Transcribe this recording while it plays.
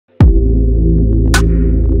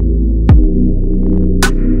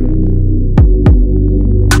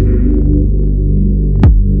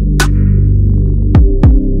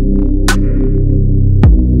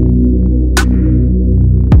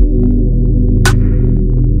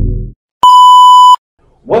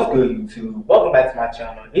YouTube? Welcome back to my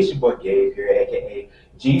channel. It's your boy Gabe here, aka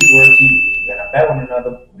GRWM, and I'm back with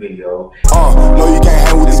another video. No, you can't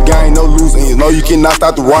hang with this gang, no losing. No, you cannot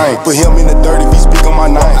stop the rain. Put him in the dirt if he speak on my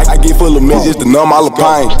name. I get full of messages to numb all the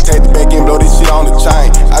pain. Take the back and blow this shit on the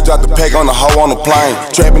chain. I drop the pack on the hoe on the plane.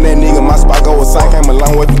 Trapping that nigga, my spot go insane. Came a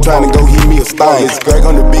long way from trying to go hit me a stain. It's Greg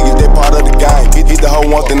on the biggest, that part of the game. Hit the hoe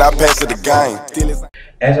once, then I pass to the game.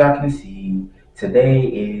 As y'all can see, today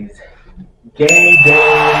is game day.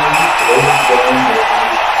 Today's game day.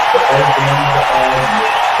 The first game of the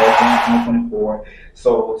 2024.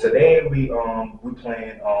 So today we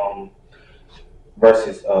playing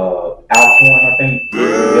versus Alcorn, I think.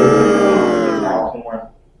 Alcorn.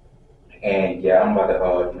 And yeah, I'm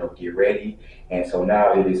about to get ready. And so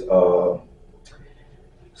now it is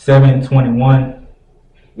 7:21.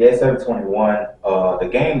 Yeah, 7:21. The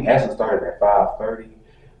game actually started at 5:30,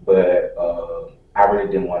 but I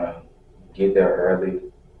really didn't want to get there early.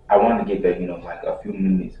 I wanted to get there, like a few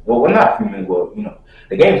minutes. Well, not a few minutes. Well,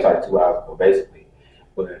 the game started 2 hours ago, basically.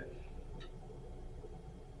 But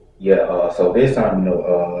yeah, so this time,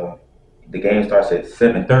 the game starts at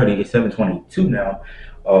 7:30. It's 7:22 now.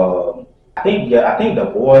 I think the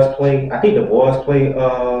boys play.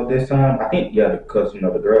 This time. I think because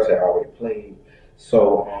the girls had already played.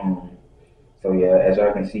 So yeah, as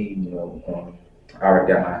y'all can see, I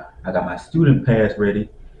already got my student pass ready.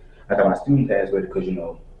 I got my student pass ready because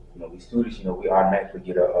we students, we automatically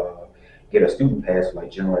get a student pass for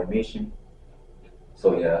like general admission.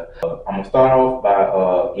 So yeah, I'm gonna start off by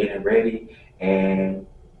getting ready, and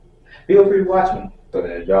feel free to watch me. So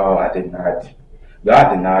that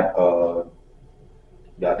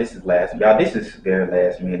this is very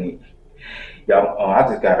last minute. I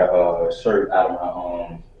just got a shirt out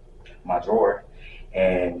of my drawer,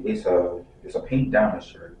 and it's a pink diamond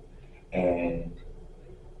shirt. And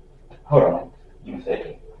hold on, give me a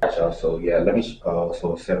second. Alright, y'all. So yeah, let me so it's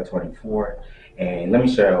 7:24, and let me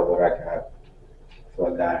show you what I got. So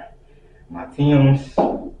I got my Tim's,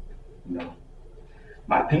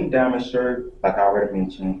 my pink diamond shirt, like I already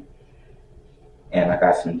mentioned, and I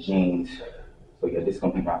got some jeans. So yeah, this is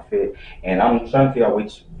gonna be my fit, and I'm trying to figure out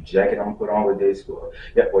which jacket I'm gonna put on with this. Well,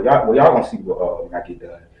 yeah, y'all gonna see when I get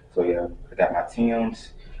done. So yeah, I got my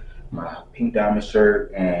Tim's, my pink diamond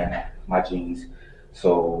shirt, and my jeans.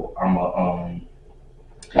 So I'm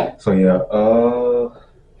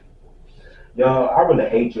y'all, I really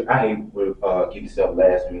hate getting stuff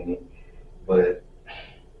last minute, but it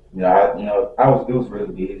was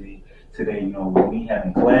really busy today. With me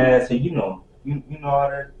having class, and all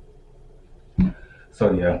that.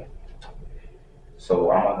 So yeah, so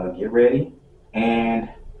I'm gonna get ready, and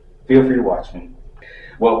feel free to watch me.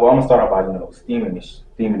 Well, I'm gonna start off by steaming this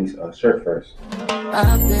shirt first.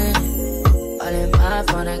 I've been all in my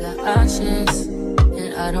phone, I got options,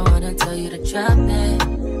 and I don't wanna tell you to drop it,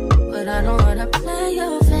 but I don't wanna play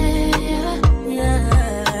your fair.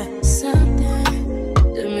 Yeah, something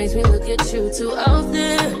that makes me look at you too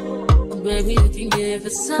often. Oh, baby, you can give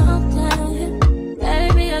it something.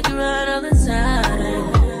 Baby, I can run all the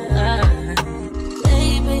time.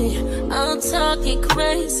 Baby, I'm talking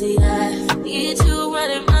crazy. I need you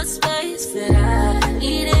running my space, but I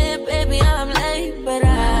need it, baby. I'm late, but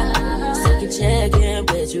I still can check in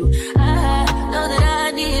with you. I know that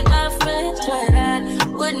I need my friends, but I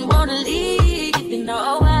wouldn't wanna leave.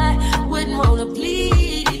 I wouldn't wanna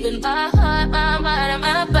bleed. Even my heart, my mind, and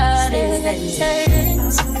my body.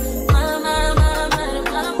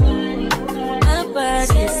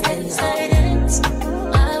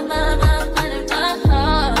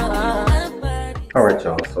 Alright,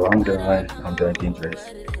 y'all, so I'm done getting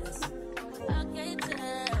dressed.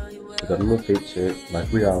 We got a little fit check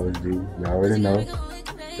like we always do. You already know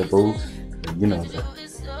the boots,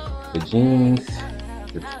 the jeans,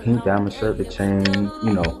 the pink diamond shirt, the chain,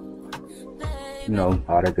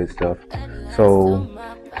 all that good stuff. So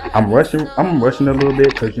I'm rushing a little bit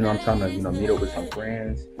because I'm trying to meet up with some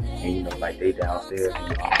friends, and like they downstairs,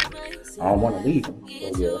 and I don't want to leave them. So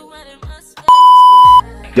yeah.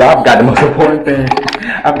 Y'all, I've got the most important thing.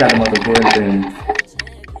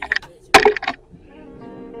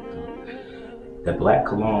 The black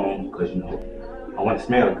cologne, because I want to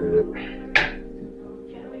smell good.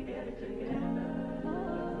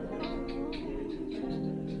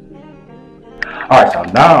 Alright, so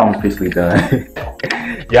now I'm officially done.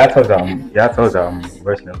 I told y'all I'm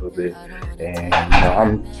rushing a little bit, and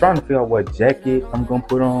I'm trying to figure out what jacket I'm gonna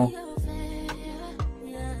put on,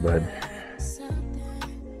 but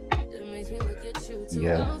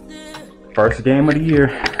yeah, first game of the year,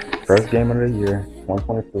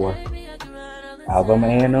 2024. Alabama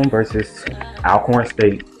A&M versus Alcorn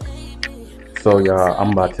State. So y'all,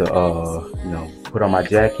 I'm about to put on my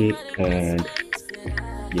jacket, and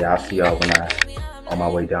yeah, I'll see y'all when I on my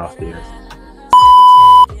way downstairs.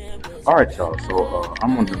 All right, y'all. So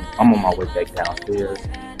I'm on my way back downstairs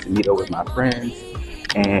to meet up with my friends,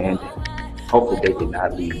 and hopefully they did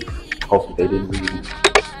not leave. Hopefully they didn't leave.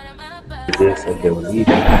 They did say they were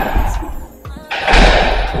leaving.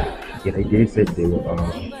 Yeah, they did say they were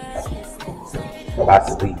about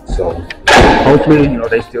to leave. So hopefully,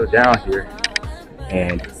 they still down here,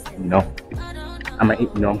 and I'm gonna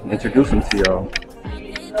introduce them to y'all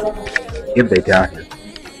if they down here.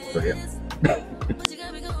 So yeah.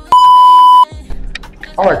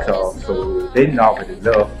 All right, y'all. So they didn't already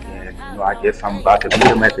left, and I guess I'm about to meet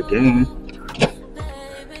them at the game.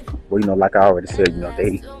 Well, like I already said,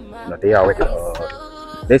 they already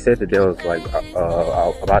they said that they was like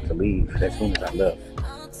about to leave as soon as I left.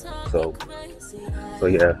 So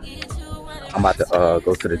yeah, I'm about to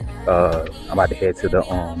go to I'm about to head to the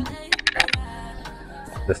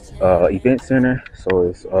event center. So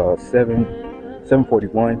it's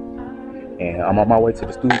 7:41, and I'm on my way to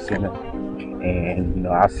the student center. And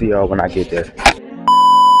I'll see y'all when I get there.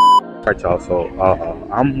 Alright, y'all. So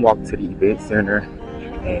I'm walking to the event center,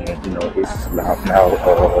 and it's now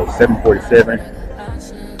 7:47.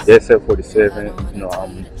 Yeah, 7:47.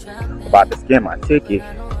 I'm about to scan my ticket.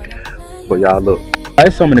 But y'all, look,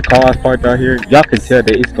 there's so many cars parked out here. Y'all can tell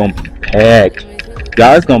that it's gonna be packed.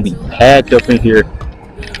 Y'all, it's gonna be packed up in here.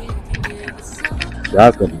 Y'all,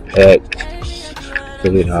 it's gonna be packed. So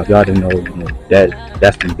if y'all didn't know,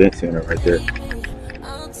 that's the event center right there.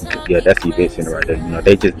 Yeah, that's the event center right there.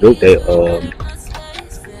 They just built that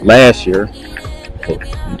last year.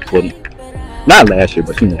 Well, not last year,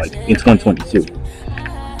 but like in 2022.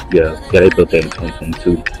 Yeah, they built that in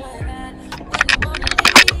 2022.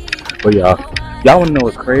 But y'all wanna know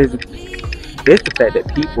what's crazy? It's the fact that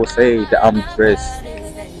people say that I'm dressed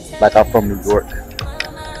like I'm from New York.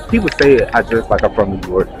 People say I dress like I'm from New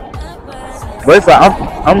York. But it's like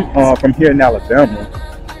I'm from here in Alabama.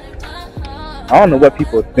 I don't know what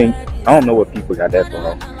people think. I don't know what people got that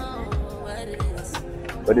from.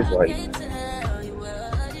 But it's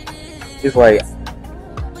like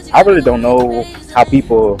I really don't know how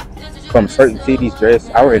people from certain cities dress.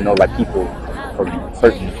 I already know like people from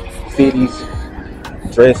certain cities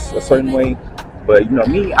dress a certain way. But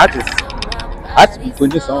me, I just be putting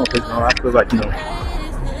this on because I feel like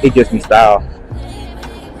it gives me style.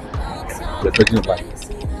 Because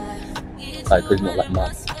like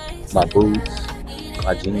my boots,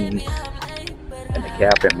 my jeans, and the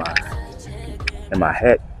cap, and my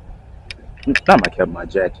hat. Not my cap, my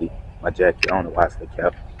jacket. My jacket. I don't know why I said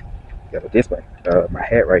cap. Yeah, but this way, my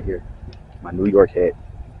hat right here, my New York hat.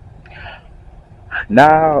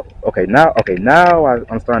 Now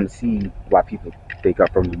I'm starting to see why people think I'm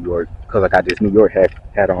from New York, because I got this New York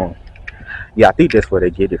hat on. Yeah, I think that's where they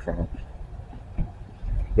get it from.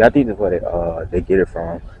 Yeah, I think that's where they get it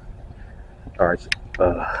from. All right.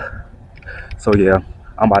 So yeah,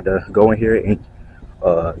 I'm about to go in here and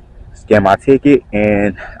scan my ticket,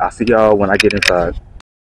 and I'll see y'all when I get inside.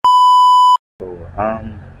 So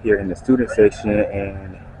I'm here in the student section,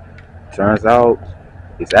 and turns out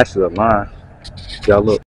it's actually a line. Y'all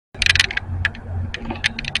look.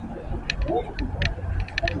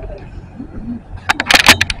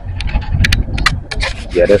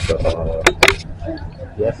 Yeah, that's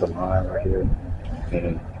a line right here,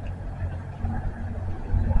 and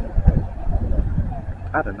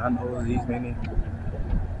I did not know these many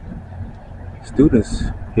students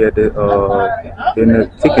here in the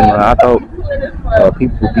ticket line. I thought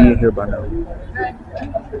people would be in here by now.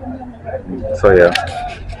 So yeah,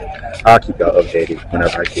 I'll keep y'all updated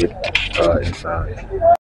whenever I get inside.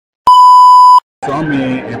 So I'm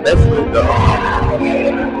in, and basically the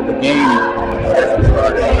game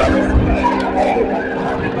started.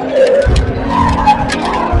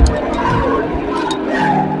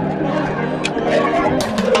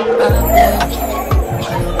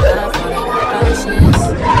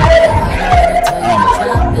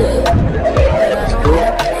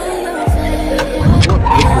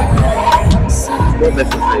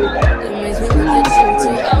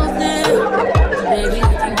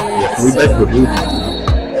 We basically do.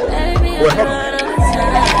 Well,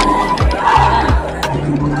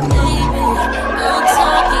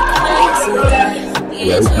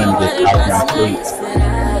 yeah, we can get out on the street.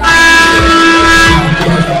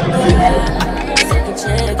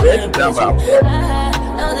 There's down about.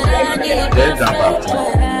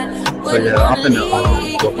 So yeah, I'm finna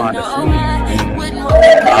go find a seat,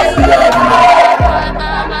 and I'll see y'all when I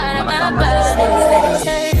find my seat.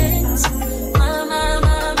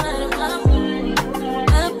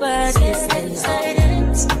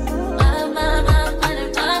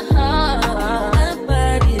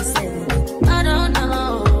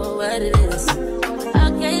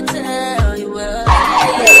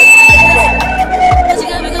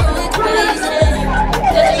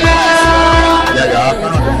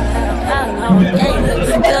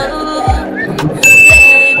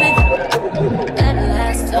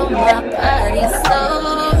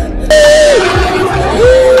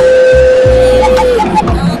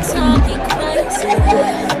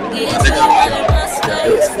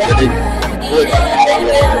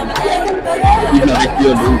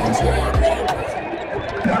 still losing.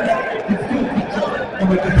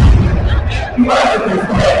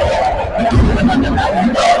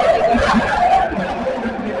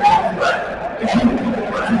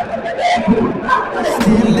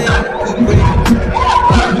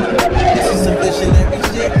 This is some visionary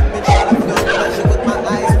shit. Been trying to feel pleasure with my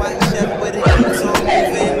eyes white shut, but it keeps on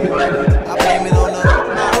moving. I blame it on the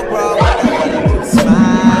model bro.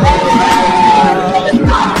 Smile.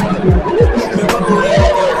 Remember who you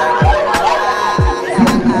looking like.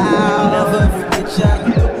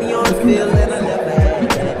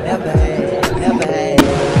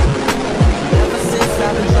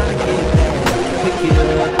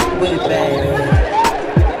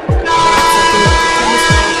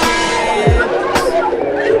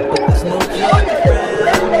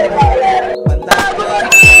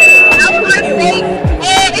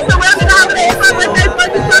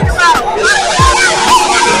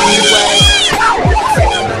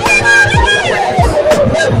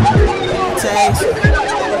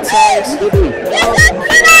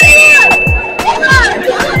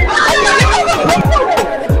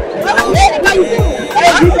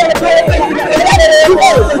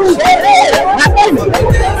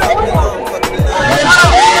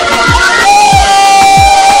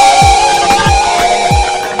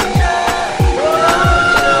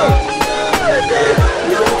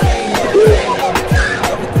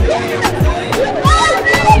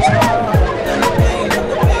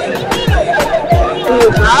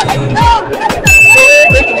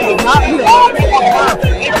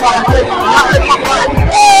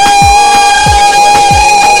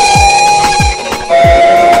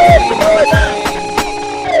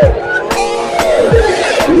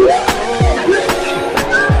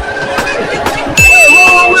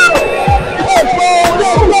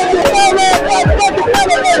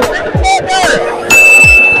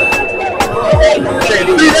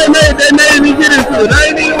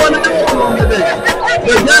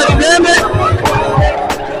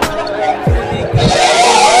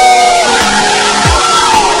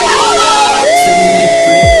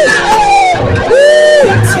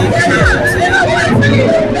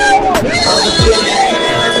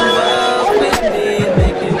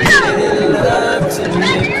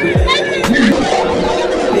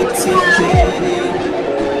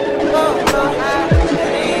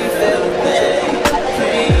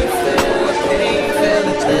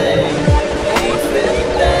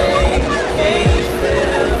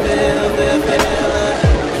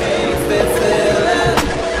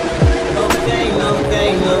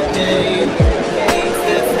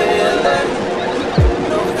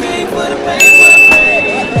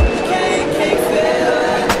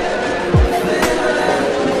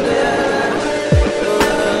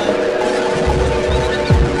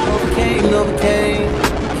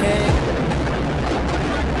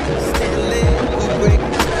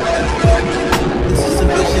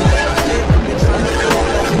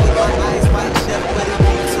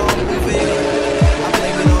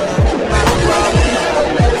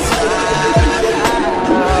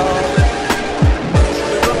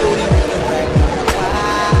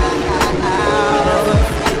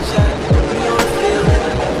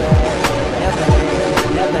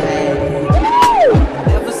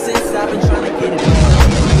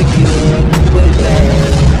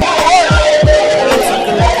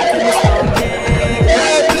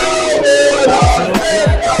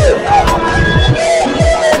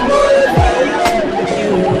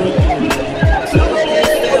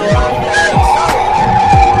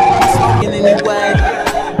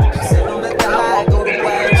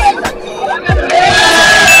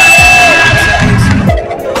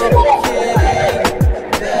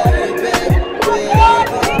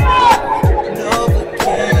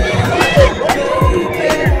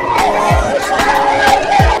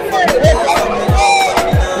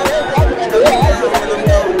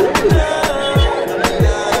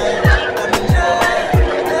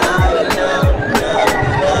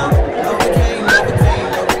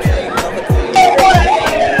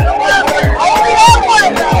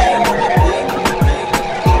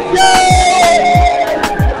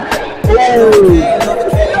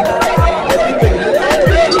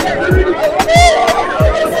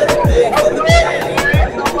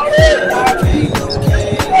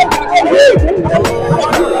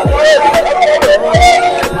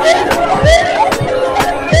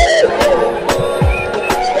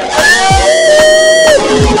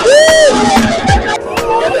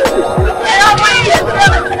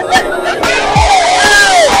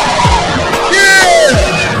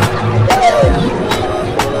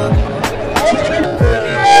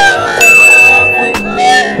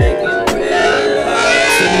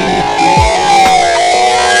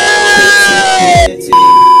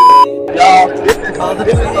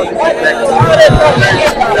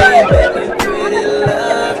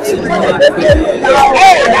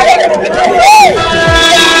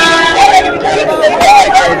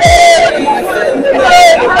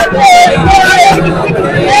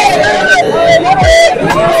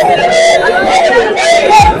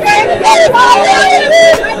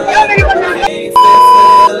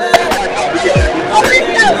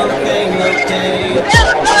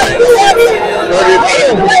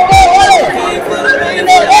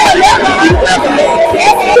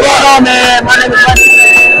 Man, my name is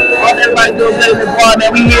everybody doing good in this bar,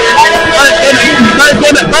 man. We here.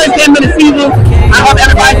 First 10 minute season. I hope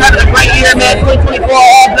everybody's having a great year, man. 2024,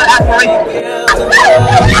 all good aspirations.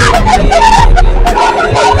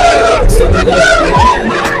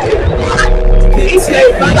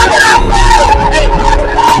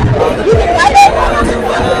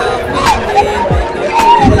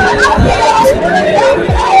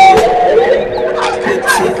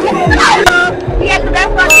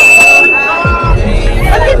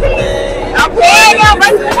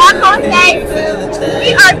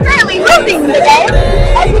 We are currently losing today.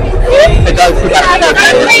 As you can see,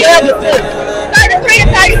 33 to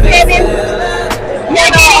 37.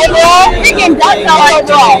 Overall, freaking ducks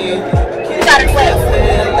overall. You gotta quit.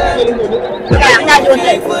 Yeah, I'm not doing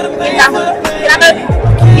this.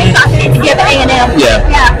 Get your shit together, A&M. Yeah.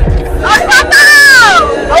 Oh,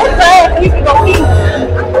 okay, you can go eat.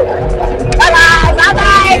 Bye-bye.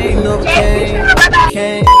 Bye-bye.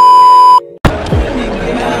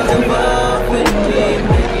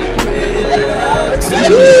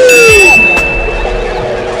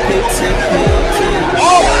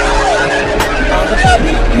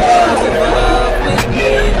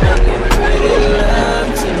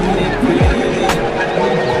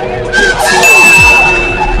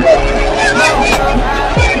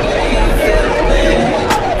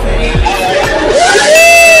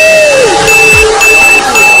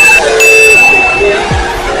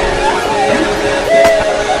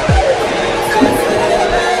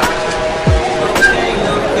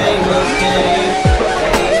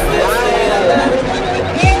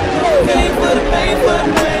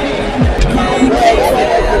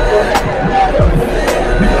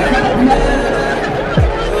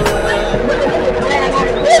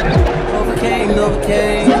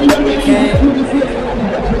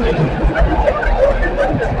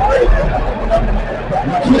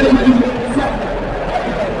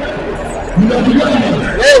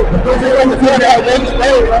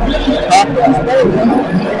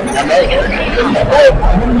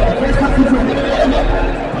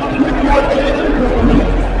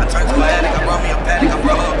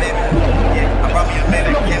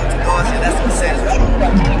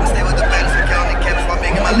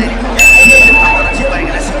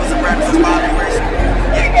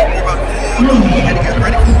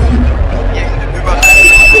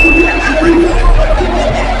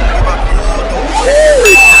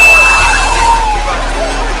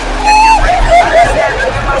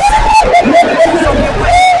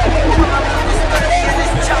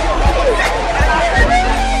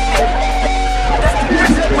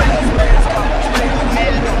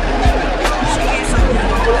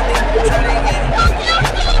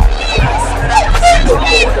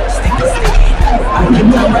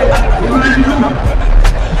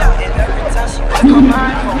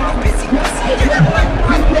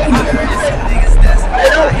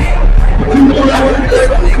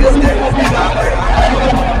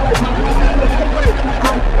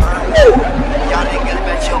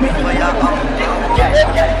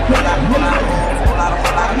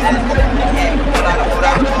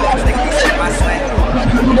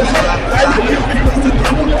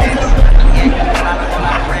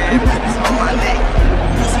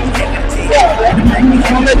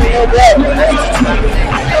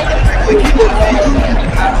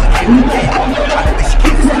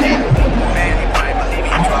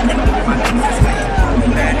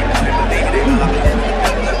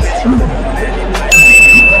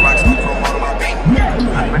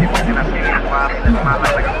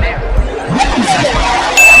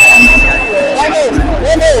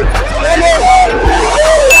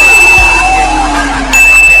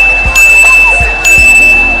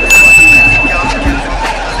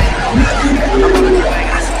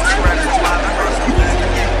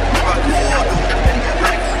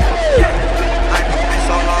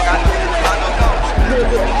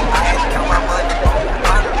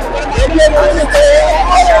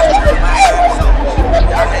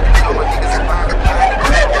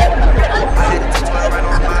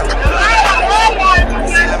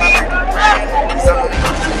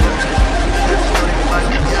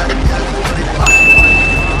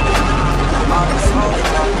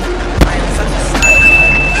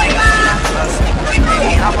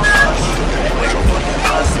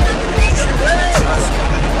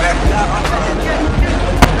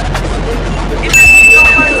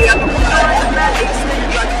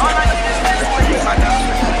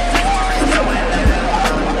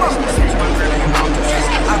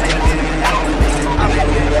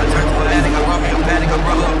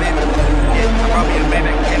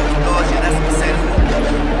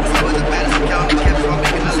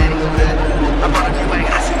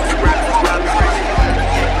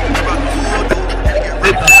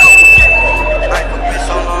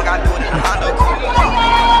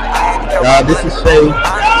 This is Shay.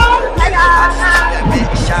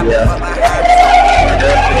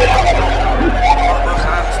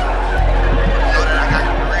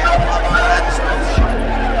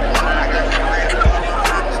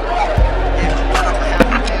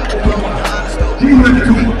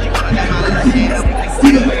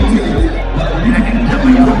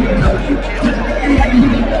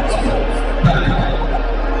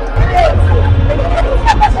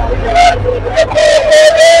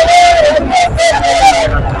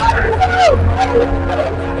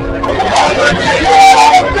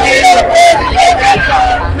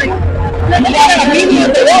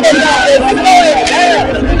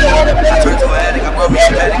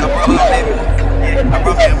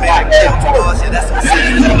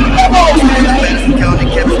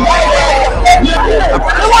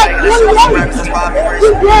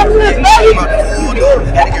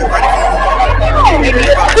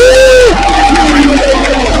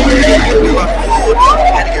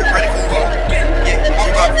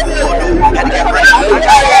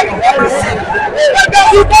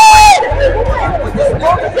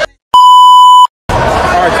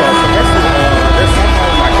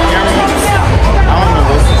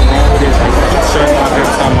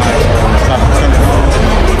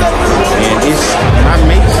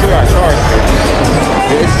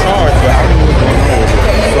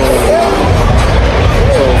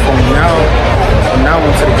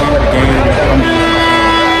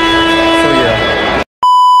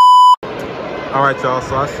 Alright y'all,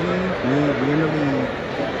 so I see we in the lead,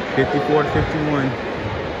 54-51.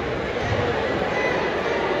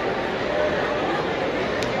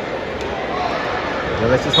 Well,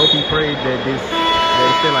 let's just hope and pray that it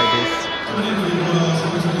stay like this.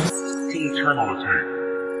 Turn on the tape.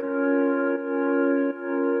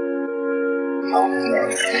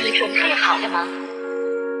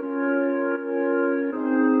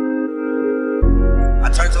 I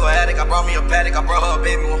turned to an addict, I brought me a paddock, I brought her a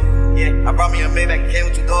baby one. Yeah, I brought me a Maybach, came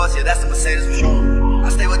with 2 doors, yeah, that's a Mercedes for sure. I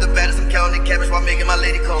stay with the baddest, I'm counting the cabbage while making my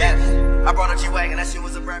lady come. Yes. I brought a G-Wagon, that shit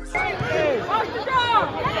was a breakfast. Hey, watch the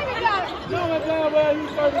dog! You know what damn well you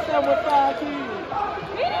 37 with 5 kids.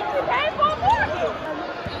 He didn't even pay for a mortgage.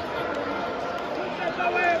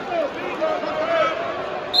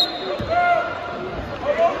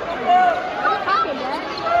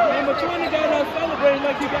 Number 20 got us celebrating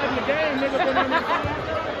like he got in the game, nigga.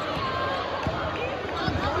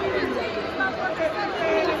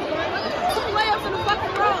 Two layups in the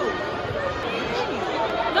fucking road.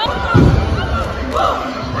 No.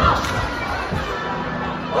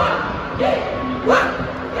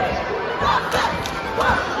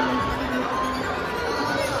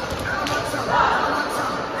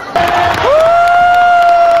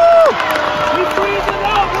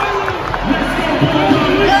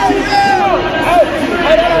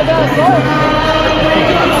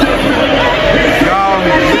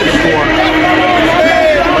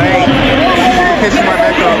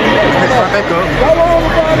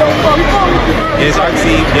 Yes, I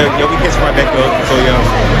see. Yo, we catch right back up. So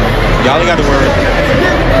y'all ain't got to worry.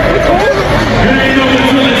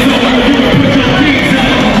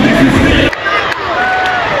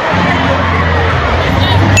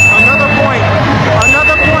 Another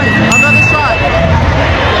point, another shot.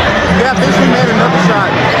 They officially made another shot.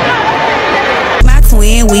 My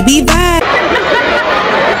twin, we be back.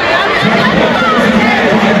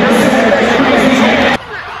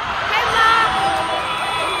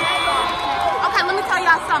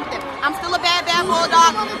 I'm still a bad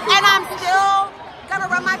bulldog, and I'm still gonna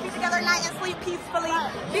run my feet together tonight and sleep peacefully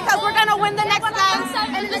because we're gonna win the next game.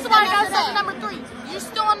 And this is why I gotta number 3. You're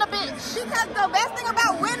still on the bench because the best thing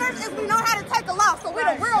about winners is we know how to take a loss, so we're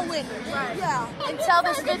the real winners. Right. Yeah. And tell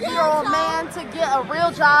this 50-year-old man to get a real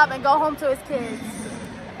job and go home to his kids.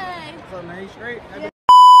 Hey. So now he's straight.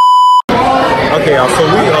 Okay, y'all. So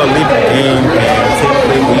we leave the game, and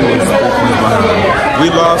technically we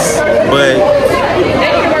lost, but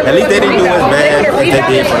at least they didn't do as bad as they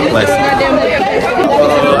did for the classic.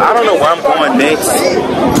 I don't know where I'm going next.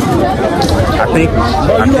 I think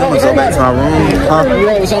I'm gonna go back to my room. You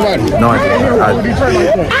wrote with somebody? No, I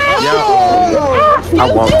didn't. I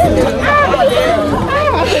walked.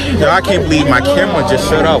 Yo, I can't believe my camera just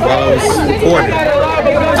shut up while I was recording. I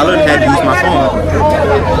literally had to use my phone.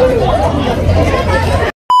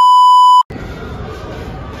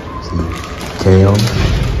 Cam.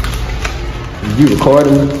 You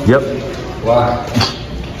recording? Yep. Why?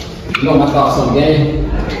 You know my thoughts on the game?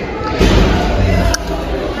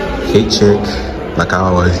 Hate check, like I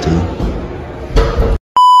always do.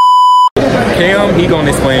 Cam, he gonna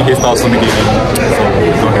explain his thoughts on the game. So,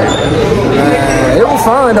 go ahead. It was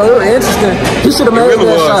fun though. It was interesting. He should have made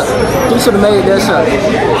that shot. He should have made that shot.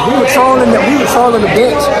 We were trolling the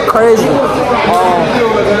bench crazy.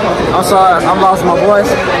 I'm sorry, I lost my voice.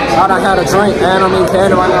 I done had a drink and I'm eating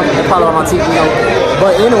candy right now. It's probably on my teeth, you know.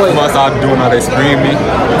 But anyway, must all doing all that screaming.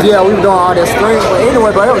 Yeah, we were doing all that screaming. But anyway,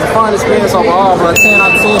 bro, it was a fun experience overall, bro. 10 out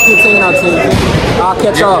of 10, 15 out of 10. I'll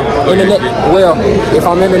catch y'all in the next. Well, if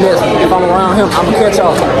I'm in the next, if I'm around him, I'm gonna catch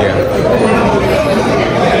y'all.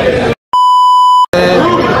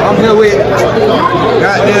 I'm here with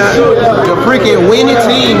goddamn the freaking winning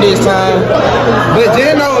team this time. But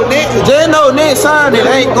just know next time it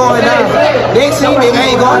ain't going down. Next team it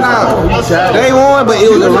ain't going down. They won, but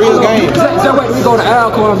it was a real game. Just wait till we go to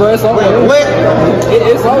Alcorn, bro. It's over. What?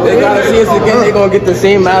 It's over. They gotta see us again. They gonna get the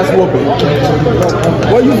same ass whooping.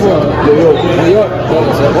 Where you from? New York.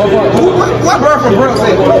 What bro from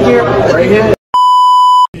Brooklyn? Right here.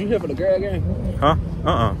 You here for the girl game? Huh?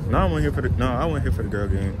 No, I wasn't here for the. No, I wasn't here for the girl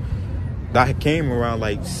game. I came around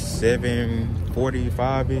like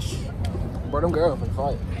 7:45-ish. Bro, them girls finna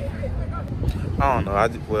fight. I don't know.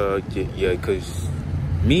 Yeah, cause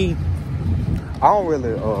me, I don't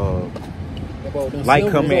really like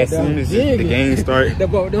coming as soon as the game starts.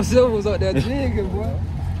 Them silvers up there jigging, boy.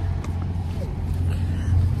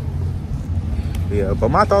 Yeah, but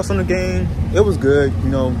my thoughts on the game, it was good. You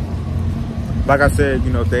know, like I said,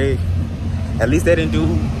 you know, at least they didn't do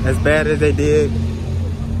as bad as they did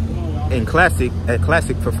in classic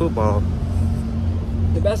for football.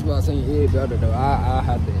 The basketball team is better though. I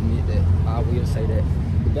have to admit that. I will say that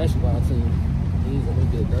the basketball team is a little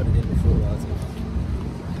bit better than the football team.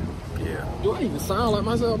 Yeah. Do I even sound like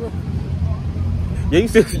myself, bro? Yeah, you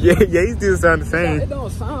still sound the same. It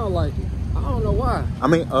don't sound like it. I don't know why. I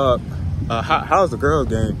mean, how's the girls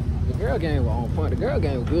game? The girl game was on point. The girl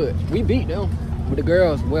game was good. We beat them, but the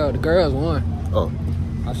girls won. Oh,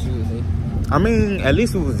 I should say. I mean, at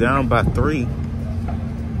least we was down by 3.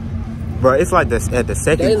 Bro, it's like this at the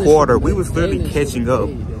second quarter, we was literally catching up.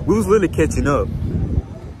 We was literally catching up.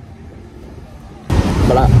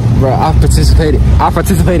 But I participated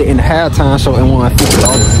in the halftime show and won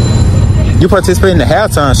 $50. You participated in the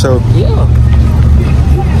halftime show? Yeah.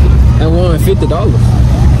 And won $50.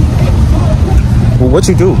 Well, what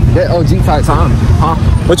you do? That OG type time, huh?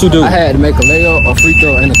 What you do? I had to make a layup, a free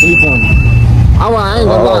throw, and a 3-pointer. I ain't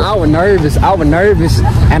gonna lie, I was nervous,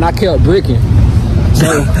 and I kept bricking.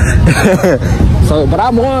 So, but I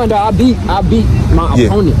won though. I beat my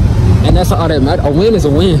opponent, and that's all that matters. A win is a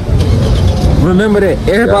win. Remember that.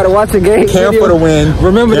 Everybody watching game. Care for the win.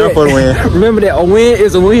 Remember that. For the win. Remember that. A win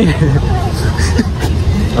is a win.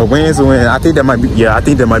 A win is a win. I think that might be. Yeah, I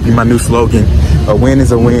think that might be my new slogan. A win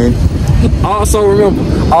is a win. Also remember.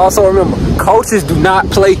 Coaches do not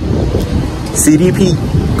play. CDP.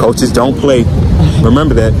 Coaches don't play.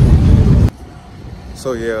 Remember that.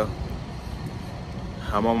 So yeah,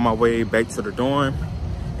 I'm on my way back to the dorm,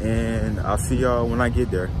 and I'll see y'all when I get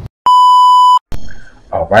there.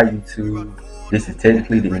 Alright, YouTube, this is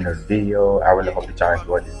technically the end of the video. I really hope that y'all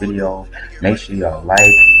enjoyed this video. Make sure y'all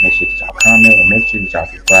like, make sure that y'all comment, and make sure that y'all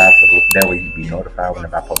subscribe so that way you'll be notified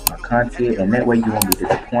whenever I post my content, and that way you won't be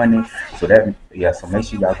disappointed. So make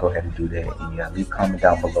sure y'all go ahead and do that, and yeah, leave a comment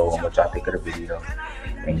down below on what y'all think of the video.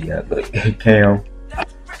 And yeah, look, Cam.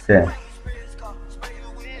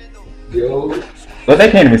 Yo. Look,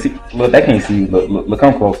 they can't even see. Look, they can't see you. Look,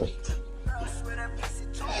 come closer.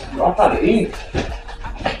 I'm trying to eat.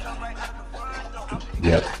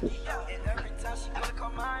 Yep.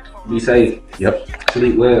 Be safe. Yep.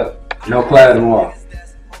 Sleep well. No class tomorrow.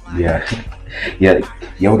 Yeah. Yeah,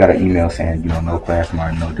 we got an email saying, no class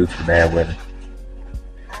tomorrow, due to the bad weather.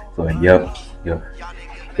 So, yep.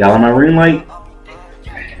 Y'all on my ring light?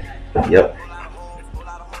 Yep,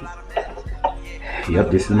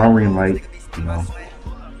 this is my ring light,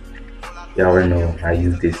 Y'all already know I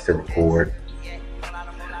use this to record.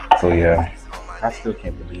 So, yeah. I still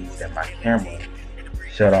can't believe that my camera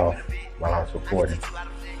shut off while I was recording.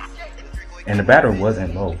 And the battery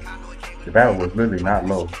wasn't low. The battery was literally not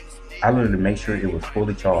low. I literally made sure it was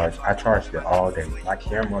fully charged. I charged it all day. My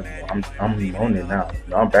camera, I'm on it now.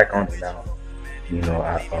 I'm back on it now.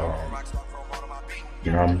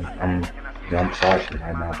 I'm charging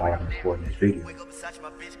right now while I'm recording this video.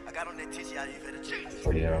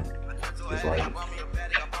 So yeah, it's like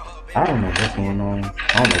I don't know what's going on. I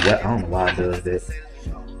don't know why it does that.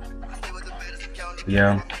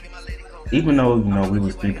 Yeah. Even though, we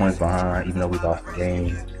was 3 points behind, even though we lost the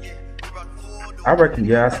game, I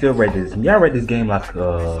reckon, I still rate this. Yeah, I rate this game like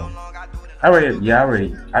I rate like a 10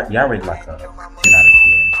 out of 10.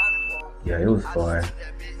 Yeah, it was fun.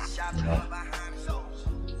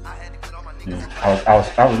 I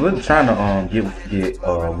was really trying to get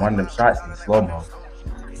one of them shots in slow mo,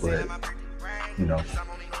 but you know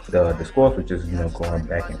the scores were just going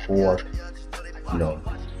back and forth. You know,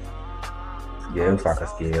 yeah, it was like a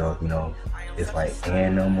scale. It's like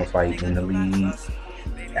A&M was like in the lead,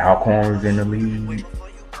 Alcorn was in the lead.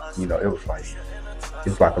 It was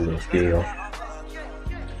like a little scale.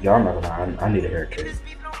 Y'all I'm not gonna lie, I need a haircut.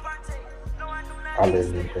 I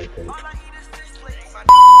literally need a haircut.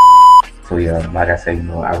 So yeah, like I said,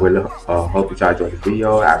 I really hope that y'all enjoyed the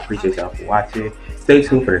video. I appreciate y'all for watching. Stay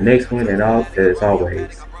tuned for the next one, and as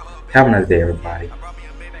always, have a nice day, everybody.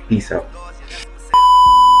 Peace out.